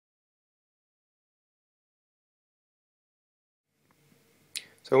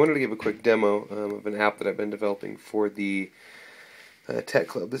So I wanted to give a quick demo of an app that I've been developing for the Tech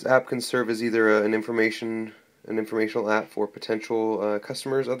Club. This app can serve as either an informational app for potential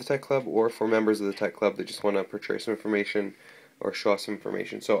customers of the Tech Club, or for members of the Tech Club that just want to portray some information or show us some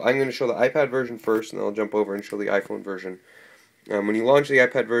information. So I'm going to show the iPad version first, and then I'll jump over and show the iPhone version. When you launch the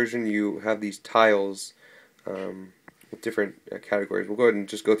iPad version, you have these tiles with different categories. We'll go ahead and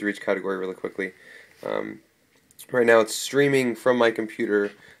just go through each category really quickly. Right now it's streaming from my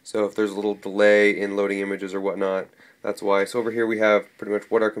computer, so if there's a little delay in loading images or whatnot, that's why. So over here we have pretty much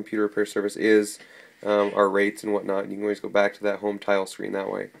what our computer repair service is, our rates and whatnot. You can always go back to that home tile screen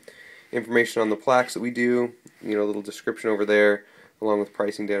that way. Information on the plaques that we do, a little description over there, along with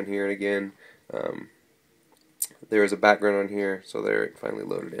pricing down here, and again, there is a background on here, so there it finally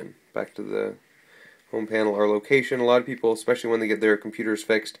loaded in. Back to the home panel, our location. A lot of people, especially when they get their computers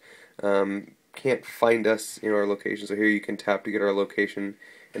fixed, can't find us in our location, so here you can tap to get our location,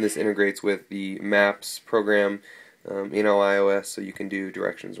 and this integrates with the Maps program in iOS, so you can do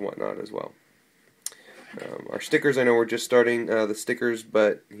directions and whatnot as well. Our stickers, I know we're just starting the stickers,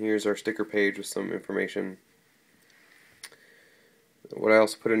 but here's our sticker page with some information. What I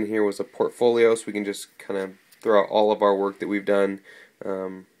also put in here was a portfolio, so we can just kind of throw out all of our work that we've done,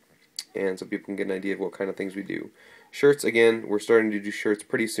 and so people can get an idea of what kind of things we do. Shirts, again, we're starting to do shirts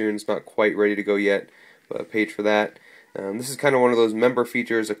pretty soon. It's not quite ready to go yet, but a page for that. This is kind of one of those member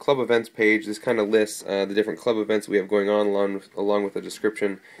features, a club events page. This kind of lists the different club events we have going on along with a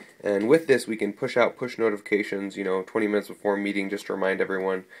description. And with this, we can push out push notifications, 20 minutes before a meeting, just to remind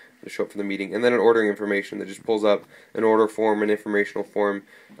everyone to show up for the meeting. And then an ordering information that just pulls up an order form, an informational form,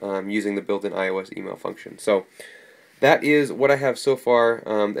 using the built-in iOS email function. So that is what I have so far,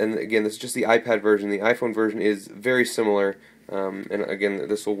 and again, this is just the iPad version. The iPhone version is very similar, and again,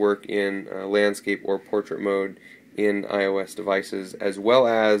 this will work in landscape or portrait mode in iOS devices, as well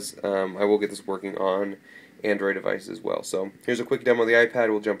as I will get this working on Android devices as well. So here's a quick demo of the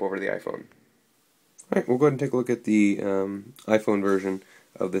iPad. We'll jump over to the iPhone. Alright, we'll go ahead and take a look at the iPhone version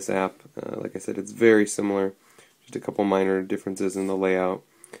of this app. Like I said, it's very similar, just a couple minor differences in the layout,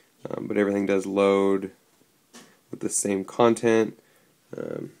 but everything does load with the same content.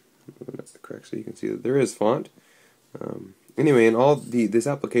 That's correct, so you can see that there is font. Anyway, in this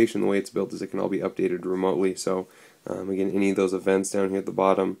application, the way it's built is it can all be updated remotely. So again, any of those events down here at the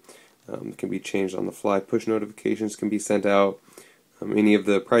bottom can be changed on the fly. Push notifications can be sent out. Any of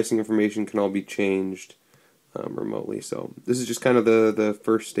the pricing information can all be changed remotely. So this is just kind of the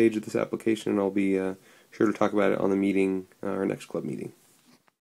first stage of this application, and I'll be sure to talk about it on the meeting, our next club meeting.